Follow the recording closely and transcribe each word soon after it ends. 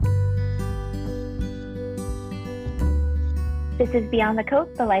This is Beyond the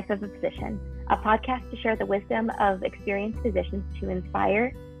Coat, The Life of a Physician, a podcast to share the wisdom of experienced physicians to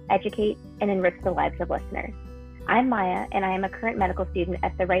inspire, educate, and enrich the lives of listeners. I'm Maya, and I am a current medical student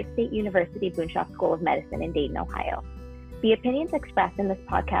at the Wright State University Boonshoft School of Medicine in Dayton, Ohio. The opinions expressed in this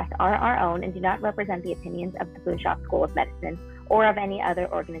podcast are our own and do not represent the opinions of the Boonshoft School of Medicine or of any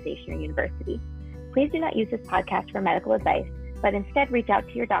other organization or university. Please do not use this podcast for medical advice, but instead reach out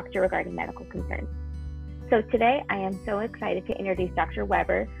to your doctor regarding medical concerns. So today, I am so excited to introduce Dr.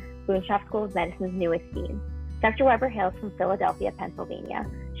 Weber, Boonshoft School of Medicine's newest dean. Dr. Weber hails from Philadelphia, Pennsylvania.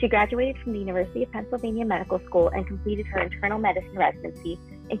 She graduated from the University of Pennsylvania Medical School and completed her internal medicine residency,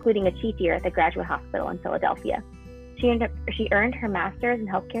 including a chief year at the Graduate Hospital in Philadelphia. She earned her master's in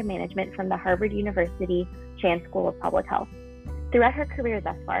healthcare management from the Harvard University Chan School of Public Health. Throughout her career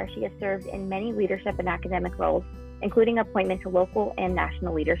thus far, she has served in many leadership and academic roles, including appointment to local and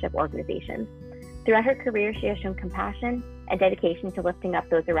national leadership organizations. Throughout her career, she has shown compassion and dedication to lifting up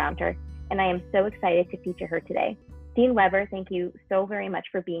those around her, and I am so excited to feature her today. Dean Weber, thank you so very much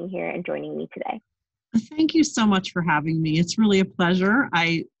for being here and joining me today. Thank you so much for having me. It's really a pleasure.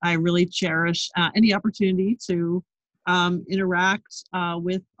 I really cherish any opportunity to interact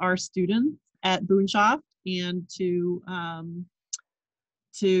with our students at Boonshoft and to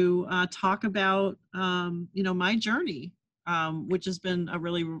talk about my journey, which has been a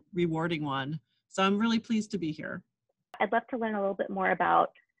really rewarding one. So I'm really pleased to be here. I'd love to learn a little bit more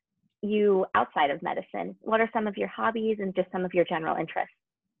about you outside of medicine. What are some of your hobbies and just some of your general interests?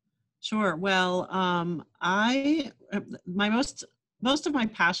 Sure. Well, most of my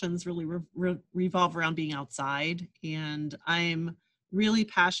passions really revolve around being outside, and I'm really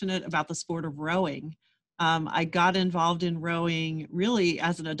passionate about the sport of rowing. I got involved in rowing really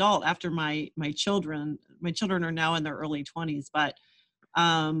as an adult after my children. My children are now in their early 20s, but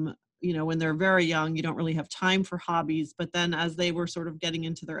when they're very young, you don't really have time for hobbies. But then as they were sort of getting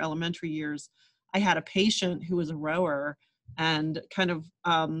into their elementary years, I had a patient who was a rower and kind of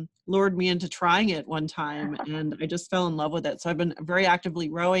lured me into trying it one time. And I just fell in love with it. So I've been very actively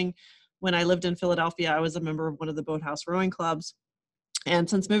rowing. When I lived in Philadelphia, I was a member of one of the boathouse rowing clubs. And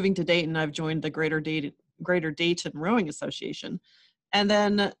since moving to Dayton, I've joined the Greater Dayton Rowing Association. And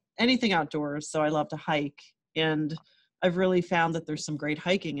then anything outdoors. So I love to hike. And I've really found that there's some great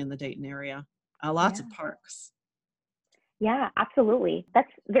hiking in the Dayton area. Lots of parks. Yeah, absolutely. That's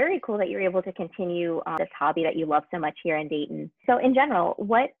very cool that you're able to continue this hobby that you love so much here in Dayton. So in general,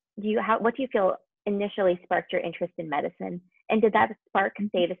 what do you feel initially sparked your interest in medicine? And did that spark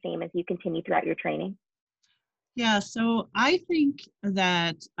stay the same as you continue throughout your training? Yeah, so I think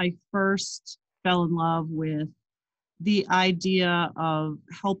that I first fell in love with the idea of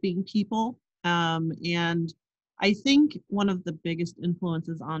helping people. And I think one of the biggest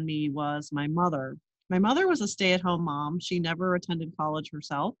influences on me was my mother. My mother was a stay-at-home mom. She never attended college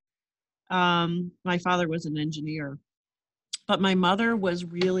herself. My father was an engineer. But my mother was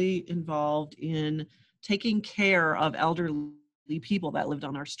really involved in taking care of elderly people that lived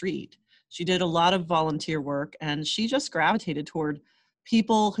on our street. She did a lot of volunteer work, and she just gravitated toward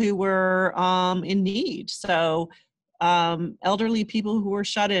people who were in need. So elderly people who were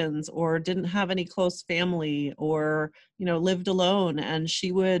shut-ins or didn't have any close family or, lived alone. And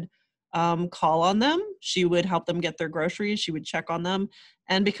she would call on them. She would help them get their groceries. She would check on them.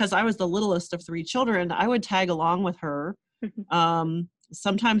 And because I was the littlest of three children, I would tag along with her,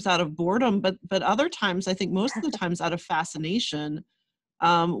 sometimes out of boredom, but other times, I think most of the times out of fascination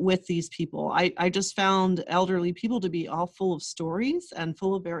with these people. I just found elderly people to be all full of stories and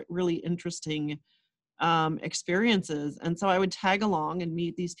full of really interesting experiences. And so I would tag along and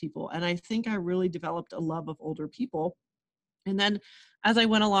meet these people. And I think I really developed a love of older people. And then as I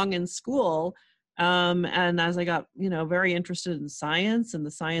went along in school, and as I got, very interested in science and the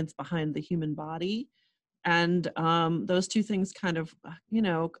science behind the human body, and those two things kind of,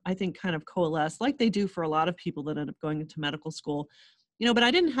 I think kind of coalesce like they do for a lot of people that end up going into medical school, but I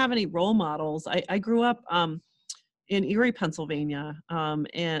didn't have any role models. I grew up in Erie, Pennsylvania,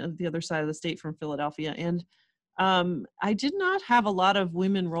 and the other side of the state from Philadelphia. And I did not have a lot of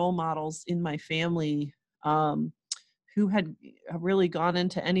women role models in my family who had really gone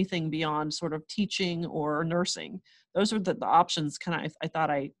into anything beyond sort of teaching or nursing. Those were the options I thought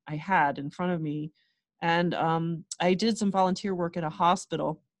I had in front of me. And I did some volunteer work at a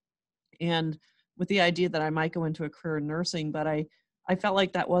hospital, and with the idea that I might go into a career in nursing, but I felt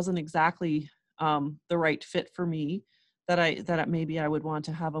like that wasn't exactly the right fit for me, that maybe I would want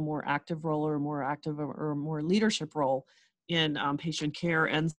to have a more active role or a more leadership role in patient care.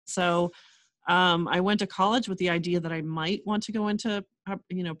 And so I went to college with the idea that I might want to go into,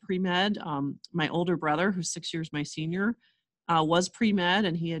 pre-med. My older brother, who's 6 years my senior, was pre-med,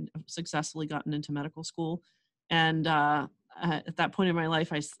 and he had successfully gotten into medical school. And at that point in my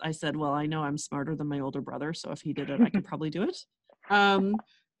life, I said, well, I know I'm smarter than my older brother, so if he did it, I could probably do it.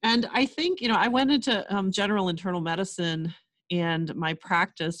 And I think, I went into general internal medicine, and my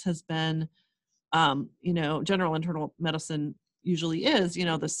practice has been, general internal medicine usually is,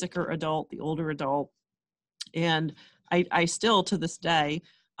 the sicker adult, the older adult. And I still, to this day,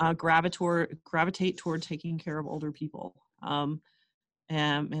 gravitate toward taking care of older people,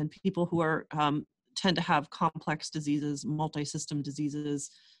 and people who are tend to have complex diseases, multi-system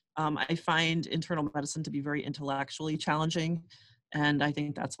diseases. I find internal medicine to be very intellectually challenging, and I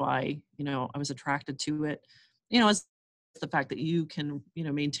think that's why I was attracted to it. As the fact that you can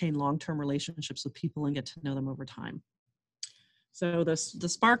maintain long-term relationships with people and get to know them over time. So the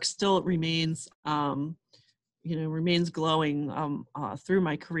spark still remains. Remains glowing through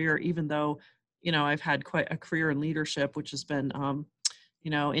my career, even though, I've had quite a career in leadership, which has been,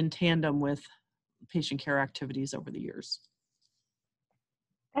 in tandem with patient care activities over the years.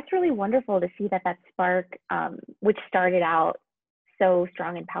 That's really wonderful to see that spark, which started out so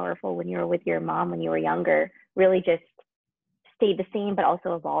strong and powerful when you were with your mom when you were younger, really just stayed the same, but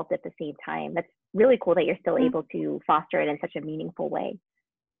also evolved at the same time. That's really cool that you're still able to foster it in such a meaningful way.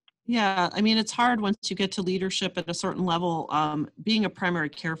 Yeah, it's hard once you get to leadership at a certain level, being a primary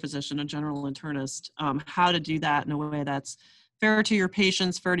care physician, a general internist, how to do that in a way that's fair to your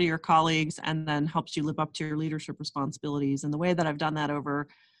patients, fair to your colleagues, and then helps you live up to your leadership responsibilities. And the way that I've done that over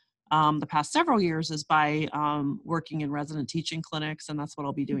the past several years is by working in resident teaching clinics, and that's what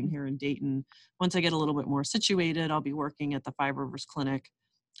I'll be doing here in Dayton. Once I get a little bit more situated, I'll be working at the Five Rivers Clinic,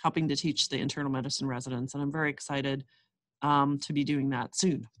 helping to teach the internal medicine residents, and I'm very excited to be doing that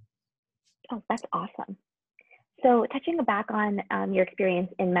soon. Oh, that's awesome. So touching back on your experience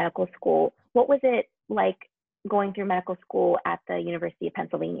in medical school, what was it like going through medical school at the University of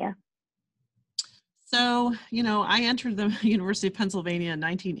Pennsylvania? So, I entered the University of Pennsylvania in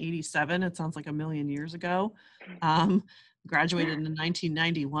 1987. It sounds like a million years ago. Graduated in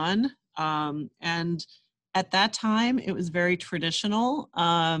 1991. And at that time, it was very traditional.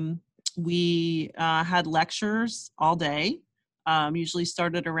 We had lectures all day. Usually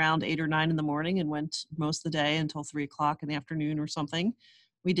started around 8 or 9 in the morning and went most of the day until 3 o'clock in the afternoon or something.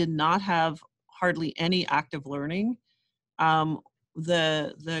 We did not have hardly any active learning.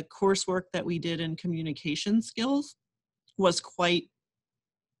 The coursework that we did in communication skills was quite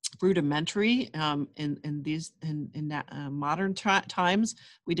rudimentary. In modern times,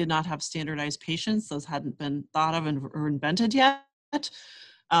 we did not have standardized patients. Those hadn't been thought of or invented yet.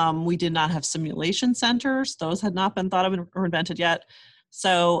 We did not have simulation centers. Those had not been thought of or invented yet.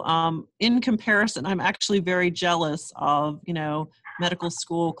 So in comparison, I'm actually very jealous of, medical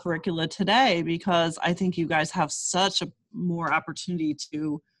school curricula today, because I think you guys have such a more opportunity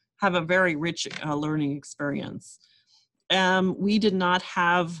to have a very rich learning experience. We did not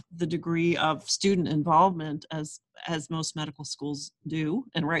have the degree of student involvement as most medical schools do,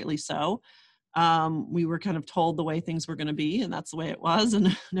 and rightly so. We were kind of told the way things were going to be, and that's the way it was,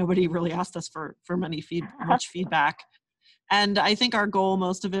 and nobody really asked us for much feedback. And I think our goal,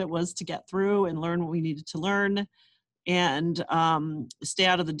 most of it, was to get through and learn what we needed to learn, and stay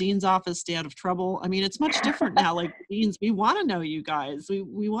out of the dean's office, stay out of trouble. It's much different now. Like, deans, we want to know you guys.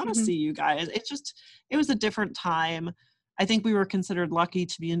 We want to see you guys. It was a different time. I think we were considered lucky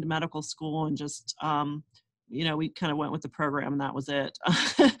to be into medical school, and just, we kind of went with the program, and that was it.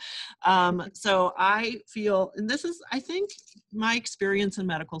 So I feel, and this is, I think, my experience in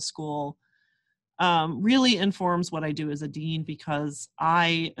medical school really informs what I do as a dean, because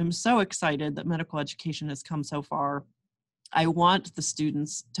I am so excited that medical education has come so far. I want the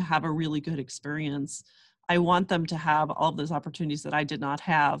students to have a really good experience. I want them to have all of those opportunities that I did not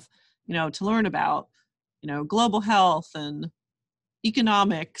have, to learn about, global health and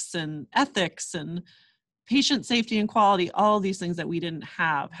economics and ethics and patient safety and quality, all of these things that we didn't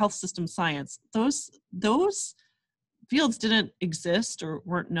have, health system science. Those fields didn't exist or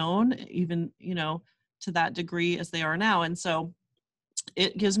weren't known even, to that degree as they are now. And so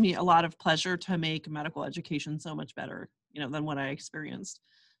it gives me a lot of pleasure to make medical education so much better, than what I experienced.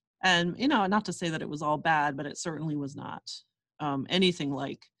 And, not to say that it was all bad, but it certainly was not anything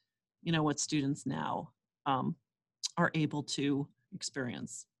like, what students now are able to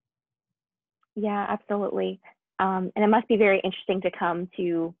experience. Yeah, absolutely. And it must be very interesting to come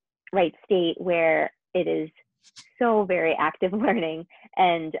to Wright State, where it is so very active learning,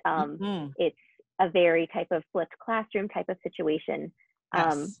 and it's a very type of flipped classroom type of situation,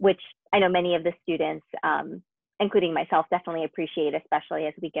 Yes. Which I know many of the students, including myself, definitely appreciate, especially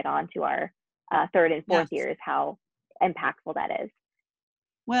as we get on to our third and fourth years, how impactful that is.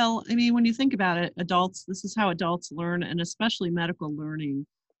 Well, I mean, when you think about it, this is how adults learn, and especially medical learning,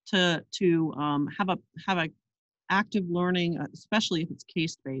 to have a active learning, especially if it's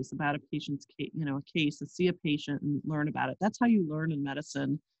case-based about a patient's case, a case, to see a patient and learn about it. That's how you learn in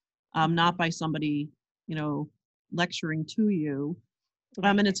medicine, not by somebody, lecturing to you.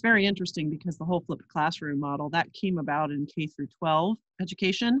 And it's very interesting because the whole flipped classroom model that came about in K through 12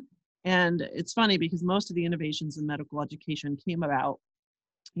 education. And it's funny because most of the innovations in medical education came about,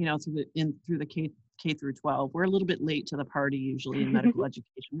 through the K through 12. We're a little bit late to the party usually in medical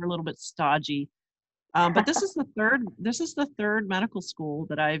education. We're a little bit stodgy. But this is the third medical school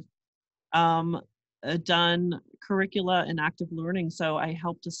that I've done curricula and active learning. So I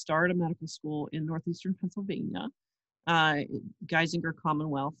helped to start a medical school in northeastern Pennsylvania, Geisinger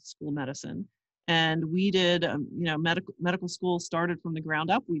Commonwealth School of Medicine. And we did, medical school started from the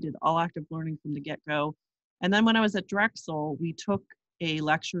ground up. We did all active learning from the get-go. And then when I was at Drexel, we took a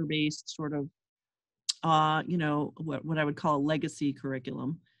lecture-based sort of, what I would call a legacy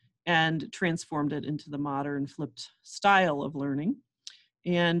curriculum, and transformed it into the modern flipped style of learning.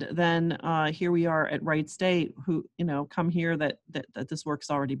 And then here we are at Wright State, who, come here that this work's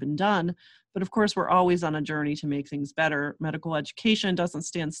already been done. But of course, we're always on a journey to make things better. Medical education doesn't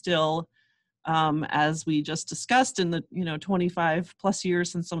stand still. As we just discussed in the, 25 plus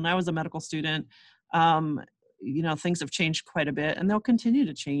years since when I was a medical student, things have changed quite a bit, and they'll continue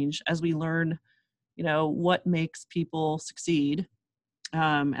to change as we learn, what makes people succeed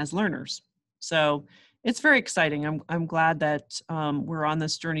as learners. So it's very exciting. I'm glad that we're on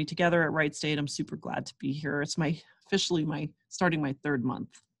this journey together at Wright State. I'm super glad to be here. It's officially starting my third month.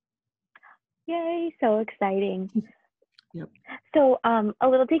 Yay, so exciting. Yep. So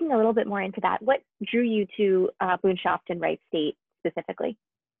digging a little bit more into that, what drew you to Boonshoft and Wright State specifically?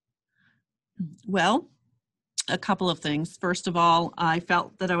 Well, a couple of things. First of all, I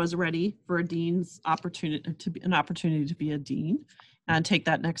felt that I was ready for an opportunity to be a dean and take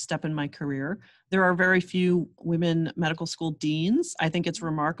that next step in my career. There are very few women medical school deans. I think it's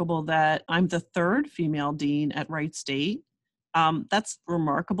remarkable that I'm the third female dean at Wright State. That's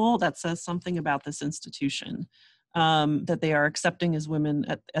remarkable. That says something about this institution, that they are accepting as women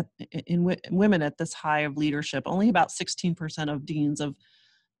women at this high of leadership. Only about 16% of deans of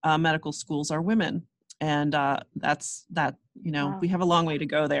medical schools are women. And Wow. we have a long way to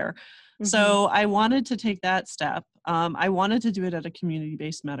go there. Mm-hmm. So I wanted to take that step. I wanted to do it at a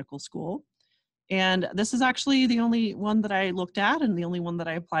community-based medical school. And this is actually the only one that I looked at and the only one that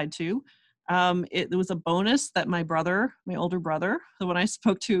I applied to. It was a bonus that my older brother, the one I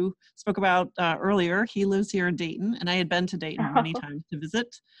spoke about earlier, he lives here in Dayton, and I had been to Dayton many times to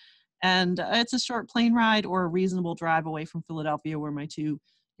visit. And it's a short plane ride or a reasonable drive away from Philadelphia, where my two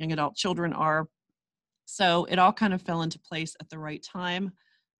young adult children are. So it all kind of fell into place at the right time.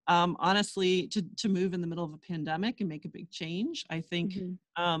 Honestly, to move in the middle of a pandemic and make a big change, I think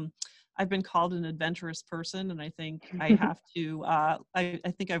I've been called an adventurous person, and I think I have to. I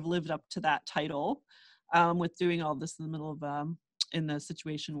think I've lived up to that title with doing all this in the middle of in the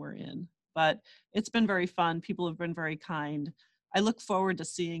situation we're in. But it's been very fun. People have been very kind. I look forward to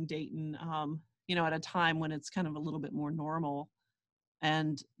seeing Dayton, at a time when it's kind of a little bit more normal.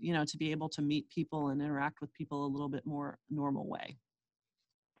 And, to be able to meet people and interact with people a little bit more normal way.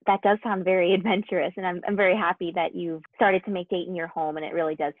 That does sound very adventurous, and I'm very happy that you've started to make Dayton your home, and it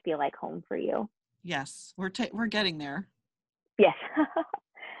really does feel like home for you. Yes, we're getting there. Yes.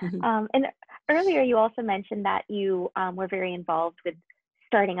 And earlier you also mentioned that you were very involved with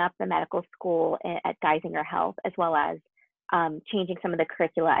starting up the medical school at Geisinger Health, as well as changing some of the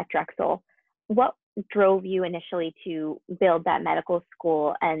curricula at Drexel. What drove you initially to build that medical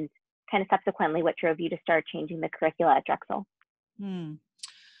school, and kind of subsequently what drove you to start changing the curricula at Drexel?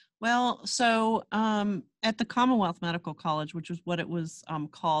 Well, so at the Commonwealth Medical College, which was what it was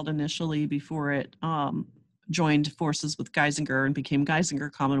called initially before it joined forces with Geisinger and became Geisinger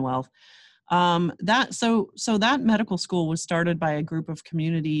Commonwealth, that medical school was started by a group of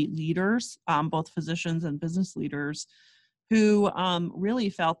community leaders, both physicians and business leaders, who really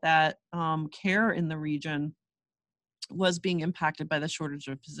felt that care in the region was being impacted by the shortage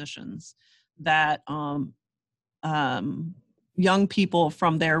of physicians, that young people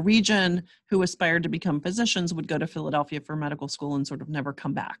from their region who aspired to become physicians would go to Philadelphia for medical school and sort of never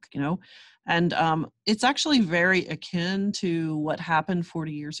come back, And it's actually very akin to what happened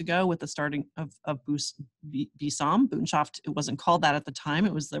 40 years ago with the starting of BSOM, Boonshoft. It wasn't called that at the time.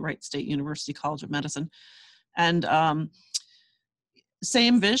 It was the Wright State University College of Medicine. And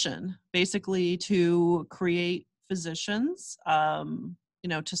same vision, basically, to create physicians,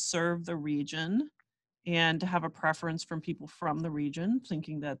 to serve the region and to have a preference from people from the region,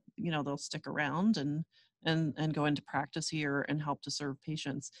 thinking that, they'll stick around and go into practice here and help to serve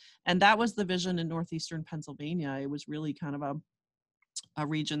patients. And that was the vision in northeastern Pennsylvania. It was really kind of a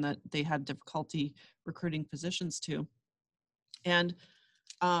region that they had difficulty recruiting physicians to. And,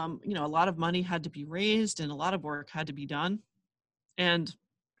 a lot of money had to be raised and a lot of work had to be done. And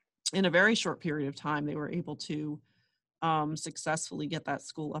in a very short period of time, they were able to successfully get that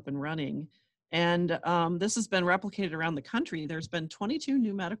school up and running. And this has been replicated around the country. There's been 22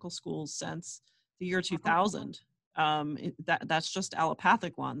 new medical schools since the year 2000. That's just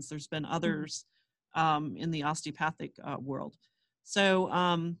allopathic ones. There's been others in the osteopathic world.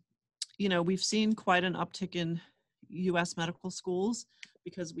 So, we've seen quite an uptick in U.S. medical schools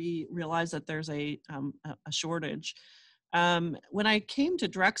because we realize that there's a shortage. When I came to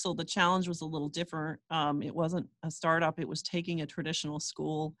Drexel, the challenge was a little different. It wasn't a startup. It was taking a traditional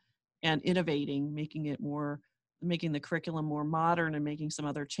school and innovating, making the curriculum more modern and making some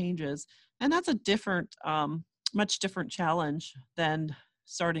other changes. And that's a different, much different challenge than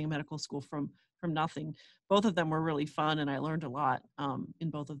starting a medical school from nothing. Both of them were really fun, and I learned a lot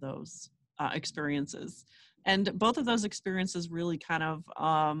in both of those experiences. And both of those experiences really kind of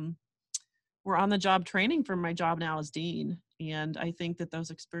were on the job training for my job now as dean. And I think that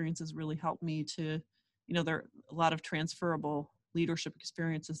those experiences really helped me to, there are a lot of transferable leadership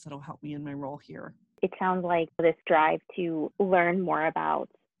experiences that'll help me in my role here. It sounds like this drive to learn more about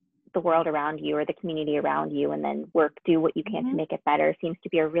the world around you or the community around you and then do what you can to make it better seems to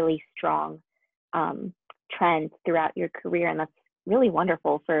be a really strong trend throughout your career. And that's really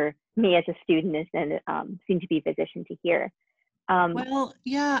wonderful for me as a student and soon-to-be physician to hear. Well,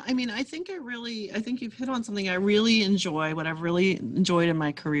 yeah, I think you've hit on something I really enjoy, what I've really enjoyed in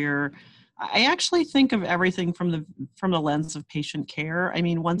my career. I actually think of everything from the lens of patient care.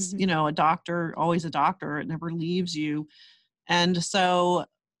 Once, a doctor, always a doctor, it never leaves you. And so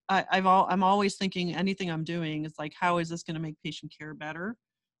I'm always thinking anything I'm doing is like, how is this going to make patient care better?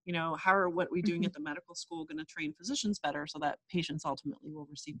 What we doing at the medical school going to train physicians better so that patients ultimately will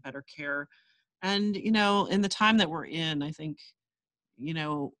receive better care? And, in the time that we're in, I think,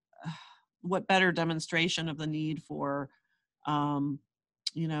 what better demonstration of the need for,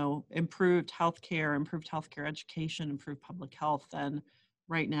 improved healthcare education, improved public health than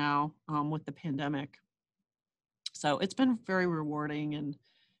right now with the pandemic. So it's been very rewarding, and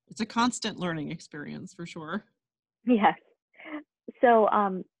it's a constant learning experience for sure. Yes. So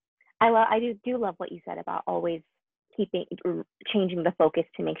I do love what you said about always changing the focus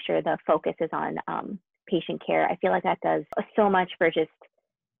to make sure the focus is on patient care. I feel like that does so much for just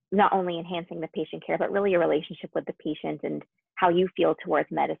not only enhancing the patient care, but really a relationship with the patient and how you feel towards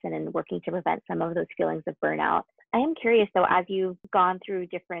medicine and working to prevent some of those feelings of burnout. I am curious though, as you've gone through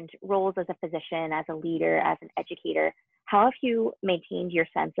different roles as a physician, as a leader, as an educator, how have you maintained your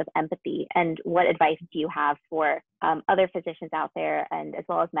sense of empathy, and what advice do you have for other physicians out there and as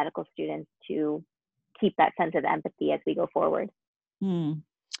well as medical students to keep that sense of empathy as we go forward?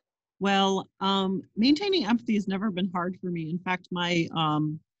 Well, maintaining empathy has never been hard for me. In fact, my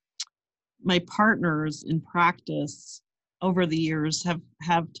partners in practice over the years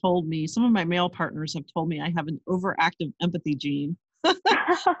have told me, some of my male partners have told me I have an overactive empathy gene.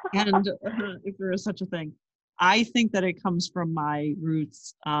 And if there is such a thing, I think that it comes from my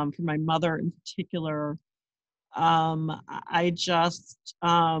roots, from my mother in particular. I just,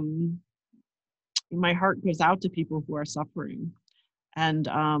 my heart goes out to people who are suffering. And,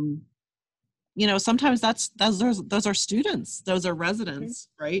 sometimes those are students, those are residents,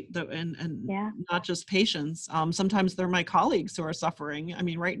 right? And not just patients. Sometimes they're my colleagues who are suffering.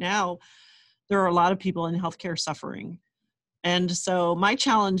 Right now, there are a lot of people in healthcare suffering. And so my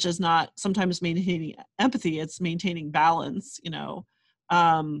challenge is not sometimes maintaining empathy, it's maintaining balance,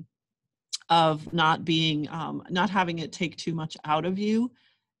 of not being, not having it take too much out of you.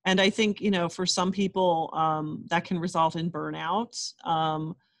 And I think, for some people, that can result in burnout.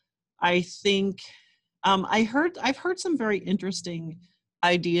 I think I've heard some very interesting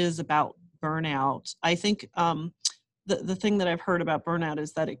ideas about burnout. I think the thing that I've heard about burnout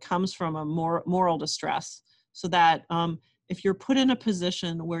is that it comes from a moral distress. So that if you're put in a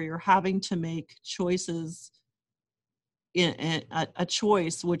position where you're having to make choices, in a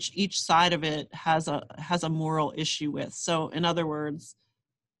choice which each side of it has a moral issue with. So in other words,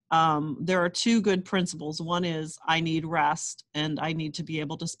 there are two good principles. One is I need rest and I need to be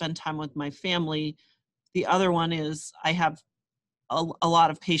able to spend time with my family. The other one is I have a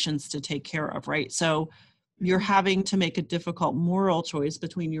lot of patients to take care of, right? So you're having to make a difficult moral choice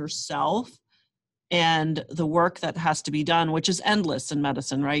between yourself and the work that has to be done, which is endless in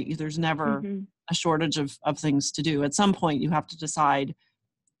medicine, right? There's never Mm-hmm. a shortage of things to do. At some point, you have to decide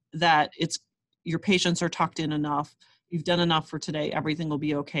that your patients are tucked in enough, you've done enough for today, everything will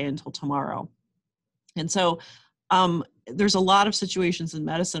be okay until tomorrow. And so there's a lot of situations in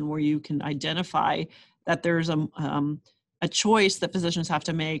medicine where you can identify that there's a choice that physicians have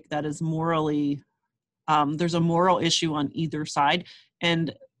to make that is morally, there's a moral issue on either side.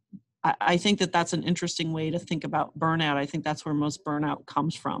 And I think that that's an interesting way to think about burnout. I think that's where most burnout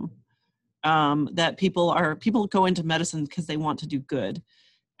comes from. That people go into medicine because they want to do good.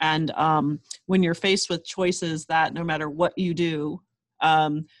 And when you're faced with choices that no matter what you do,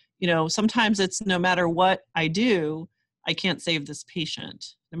 sometimes it's no matter what I do, I can't save this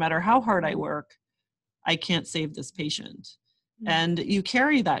patient. No matter how hard I work, I can't save this patient. Mm-hmm. And you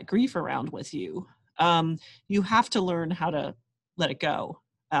carry that grief around with you. You have to learn how to let it go.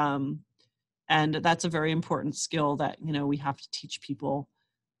 And that's a very important skill that, we have to teach people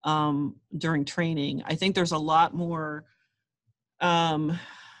during training. I think there's a lot more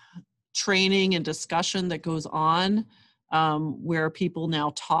training and discussion that goes on where people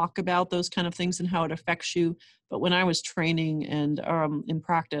now talk about those kind of things and how it affects you. But when I was training and in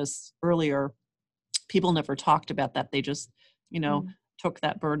practice earlier, people never talked about that. They just, took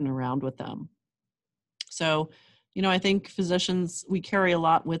that burden around with them. So, I think physicians, we carry a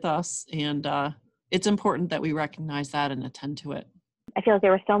lot with us, and it's important that we recognize that and attend to it. I feel like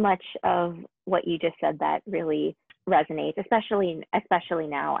there was so much of what you just said that really resonates, especially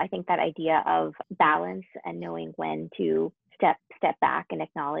now. I think that idea of balance and knowing when to step back and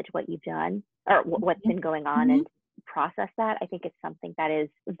acknowledge what you've done or what's been going on and process that. I think it's something that is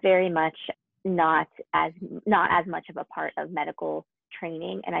very much not as much of a part of medical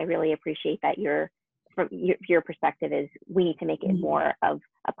training, and I really appreciate that your perspective is we need to make it more of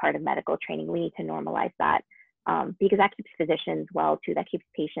a part of medical training. We need to normalize that because that keeps physicians well too. That keeps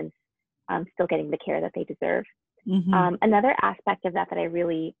patients still getting the care that they deserve. Mm-hmm. Another aspect of that I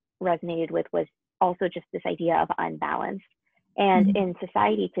really resonated with was also just this idea of unbalanced. And in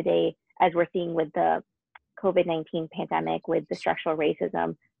society today, as we're seeing with the COVID-19 pandemic, with the structural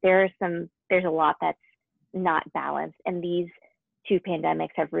racism, there's a lot that's not balanced. And these two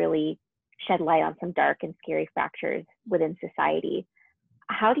pandemics have really shed light on some dark and scary fractures within society.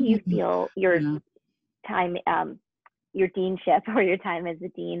 How do you feel your time, your deanship or your time as a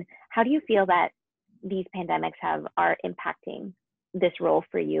dean, how do you feel that these pandemics are impacting this role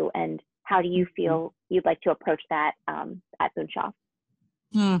for you, and how do you feel you'd like to approach that at Boonshoft?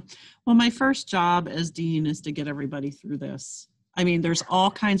 Well, my first job as dean is to get everybody through this. I mean, there's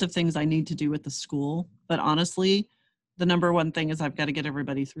all kinds of things I need to do at the school, but honestly, the number one thing is I've got to get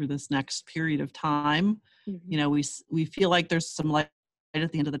everybody through this next period of time. Mm-hmm. We feel like there's some light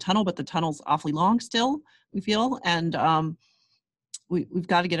at the end of the tunnel, but the tunnel's awfully long still, we feel, and we've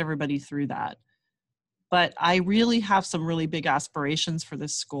got to get everybody through that. But I really have some really big aspirations for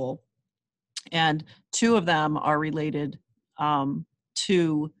this school. And two of them are related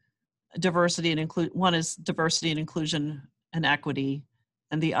to diversity and inclusion. One is diversity and inclusion and equity.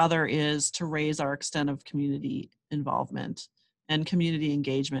 And the other is to raise our extent of community involvement and community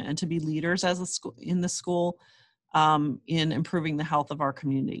engagement, and to be leaders as a school in the school in improving the health of our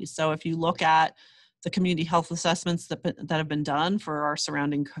communities. So if you look at the community health assessments that have been done for our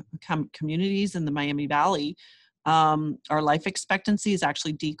surrounding communities in the Miami Valley, our life expectancy has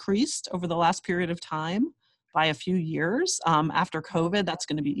actually decreased over the last period of time by a few years. After COVID, that's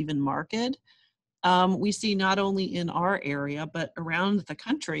going to be even marked. We see not only in our area, but around the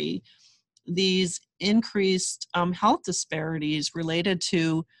country, these increased health disparities related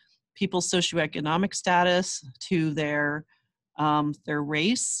to people's socioeconomic status, to their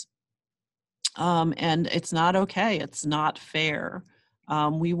race. And it's not okay. It's not fair.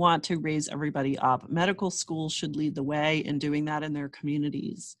 We want to raise everybody up. Medical schools should lead the way in doing that in their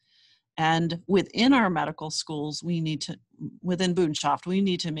communities. And within our medical schools, within Boonshoft, we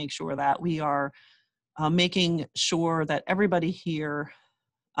need to make sure that we are making sure that everybody here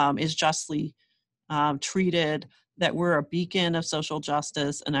is justly treated, that we're a beacon of social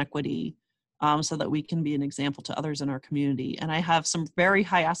justice and equity, so that we can be an example to others in our community. And I have some very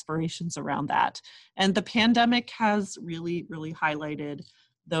high aspirations around that. And the pandemic has really, really highlighted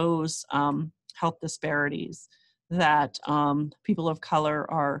those health disparities, that people of color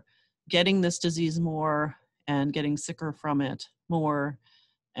are getting this disease more and getting sicker from it more.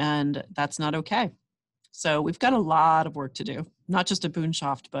 And that's not okay. So we've got a lot of work to do, not just at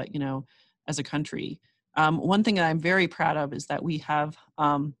Boonshoft, but, as a country. One thing that I'm very proud of is that we have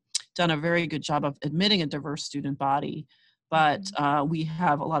done a very good job of admitting a diverse student body, but we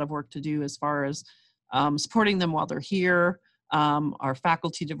have a lot of work to do as far as supporting them while they're here. Our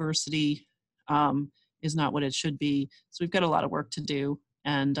faculty diversity is not what it should be. So we've got a lot of work to do,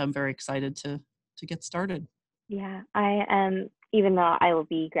 and I'm very excited to get started. Yeah, I am. Even though I will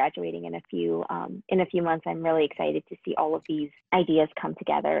be graduating in a few months, I'm really excited to see all of these ideas come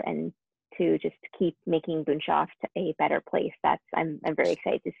together and to just keep making Boonshoft a better place. I'm very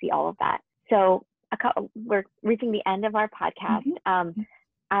excited to see all of that. So we're reaching the end of our podcast.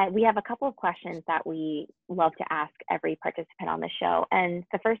 We have a couple of questions that we love to ask every participant on the show. And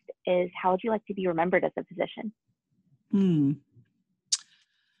the first is, how would you like to be remembered as a physician?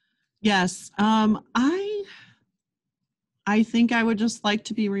 Yes, I think I would just like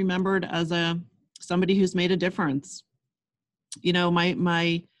to be remembered as somebody who's made a difference. You know,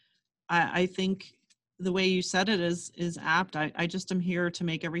 I think the way you said it is apt. I just am here to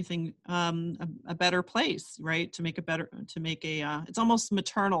make everything a better place, right? It's almost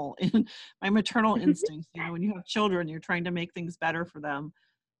maternal in my maternal instincts. You know, when you have children, you're trying to make things better for them.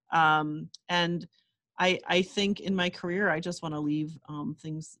 And I think in my career, I just want to leave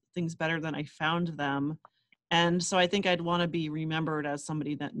things better than I found them. And so I think I'd want to be remembered as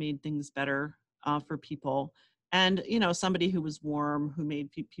somebody that made things better for people. And, you know, somebody who was warm, who made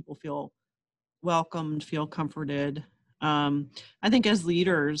people feel welcomed, feel comforted. I think as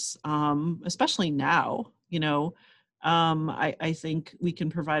leaders, especially now, you know, I think we can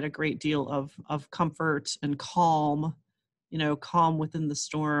provide a great deal of comfort and calm, you know, calm within the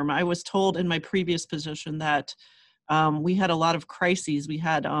storm. I was told in my previous position that we had a lot of crises. We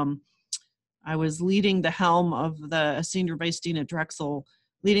had, I was leading the helm of the senior vice dean at Drexel,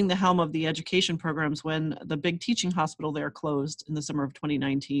 leading the helm of the education programs when the big teaching hospital there closed in the summer of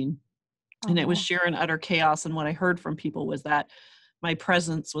 2019. And it was sheer and utter chaos. And what I heard from people was that my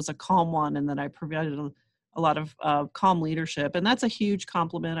presence was a calm one, and that I provided a lot of calm leadership. And that's a huge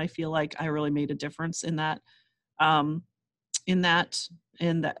compliment. I feel like I really made a difference in that. So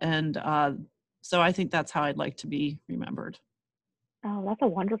I think that's how I'd like to be remembered. Oh, that's a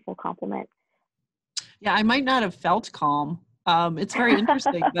wonderful compliment. Yeah, I might not have felt calm. It's very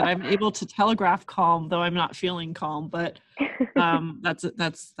interesting that I'm able to telegraph calm, though I'm not feeling calm. But that's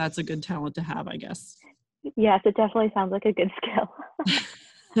a good talent to have, I guess. Yes, it definitely sounds like a good skill.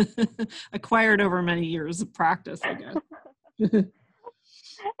 Acquired over many years of practice, I guess.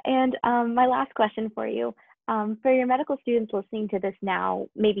 And my last question for you, for your medical students listening to this now,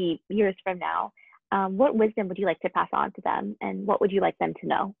 maybe years from now, what wisdom would you like to pass on to them, and what would you like them to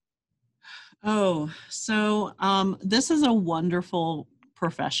know? Oh, so this is a wonderful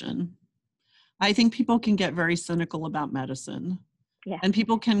profession. I think people can get very cynical about medicine. Yeah. And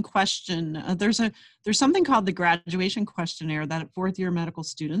people can question, there's something called the graduation questionnaire that fourth year medical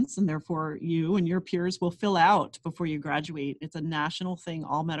students, and therefore you and your peers, will fill out before you graduate. It's a national thing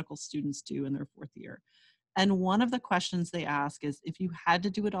all medical students do in their fourth year. And one of the questions they ask is, if you had to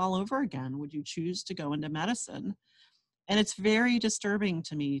do it all over again, would you choose to go into medicine? And it's very disturbing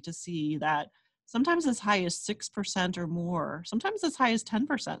to me to see that sometimes as high as 6% or more, sometimes as high as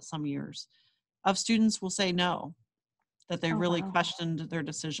 10% some years, of students will say no, that they really questioned their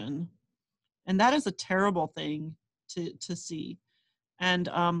decision. And that is a terrible thing to see. And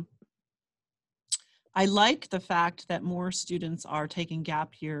I like the fact that more students are taking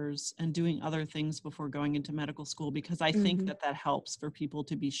gap years and doing other things before going into medical school, because I think that helps for people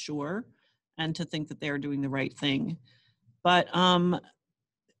to be sure and to think that they are doing the right thing. But,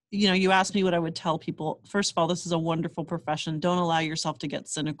 you know, you asked me what I would tell people. First of all, this is a wonderful profession. Don't allow yourself to get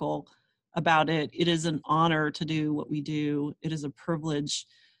cynical about it. It is an honor to do what we do. It is a privilege.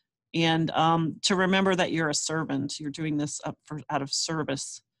 And to remember that you're a servant. You're doing this out of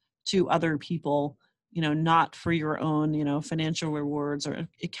service to other people, you know, not for your own, you know, financial rewards. Or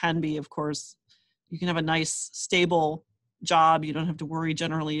it can be, of course, you can have a nice, stable job. You don't have to worry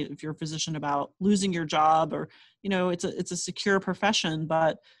generally, if you're a physician, about losing your job, or, you know, it's a secure profession.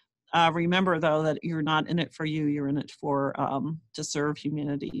 But remember, though, that you're not in it for you. You're in it for to serve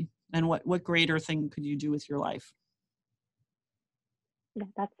humanity. And what greater thing could you do with your life?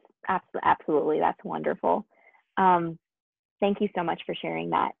 That's absolutely, that's wonderful. Thank you so much for sharing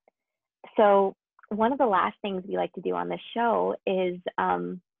that. So one of the last things we like to do on this show is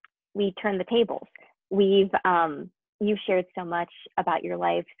we turn the tables. You've shared so much about your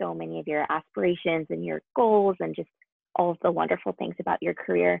life, so many of your aspirations and your goals, and just all of the wonderful things about your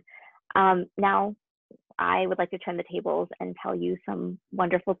career. Now, I would like to turn the tables and tell you some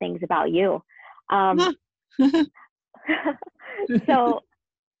wonderful things about you. So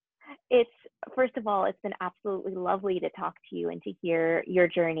first of all, it's been absolutely lovely to talk to you and to hear your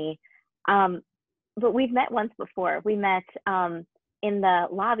journey. But we've met once before. We met in the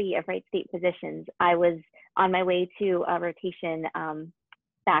lobby of Wright State Physicians. I was on my way to a rotation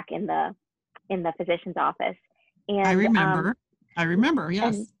back in the physician's office, and I remember.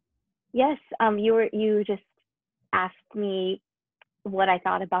 Yes. And yes, you just asked me what I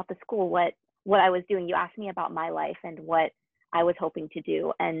thought about the school, what I was doing. You asked me about my life and what I was hoping to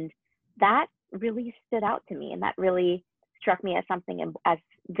do, and that really stood out to me, and that really struck me as something as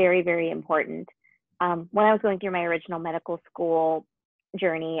very, very important. When I was going through my original medical school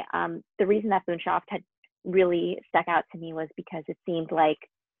journey, the reason that Boonshoft had really stuck out to me was because it seemed like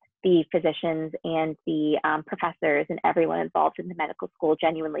the physicians and the professors and everyone involved in the medical school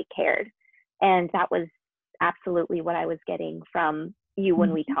genuinely cared. And that was absolutely what I was getting from you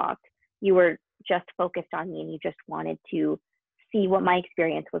when we talked. You were just focused on me, and you just wanted to see what my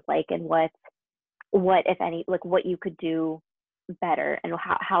experience was like, and what if any, like what you could do better, and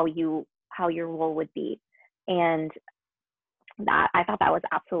how your role would be. And that, I thought that was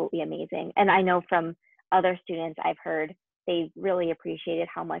absolutely amazing. And I know from other students I've heard, they really appreciated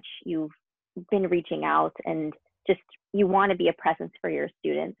how much you've been reaching out, and just you want to be a presence for your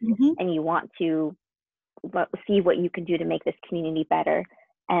students, and you want to see what you can do to make this community better.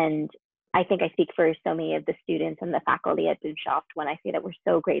 And I think I speak for so many of the students and the faculty at Boonshoft when I say that we're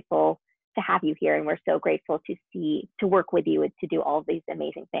so grateful to have you here, and we're so grateful to work with you and to do all of these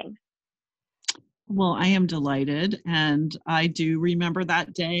amazing things. Well, I am delighted, and I do remember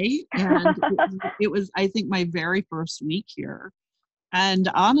that day, and it was, I think, my very first week here. And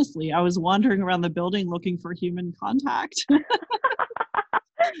honestly, I was wandering around the building looking for human contact.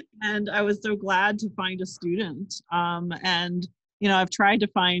 And I was so glad to find a student. And, I've tried to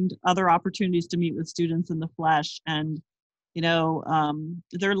find other opportunities to meet with students in the flesh, and,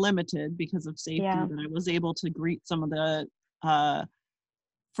 they're limited because of safety, but I was able to greet some of the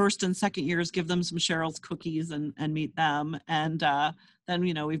first and second years, give them some Cheryl's cookies and meet them. And then,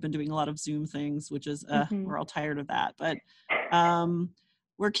 we've been doing a lot of Zoom things, which is, we're all tired of that, but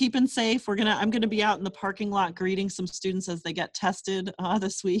we're keeping safe. I'm going to be out in the parking lot greeting some students as they get tested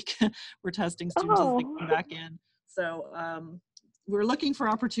this week. We're testing students as they come back in. So we're looking for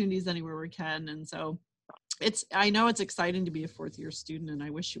opportunities anywhere we can. And so I know it's exciting to be a fourth year student, and I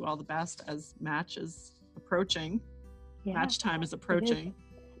wish you all the best as match is approaching. Match time is approaching.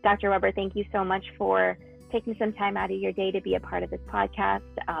 Dr. Weber, thank you so much for taking some time out of your day to be a part of this podcast.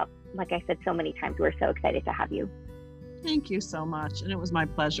 Like I said so many times, we're so excited to have you. Thank you so much. And it was my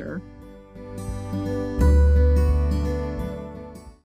pleasure.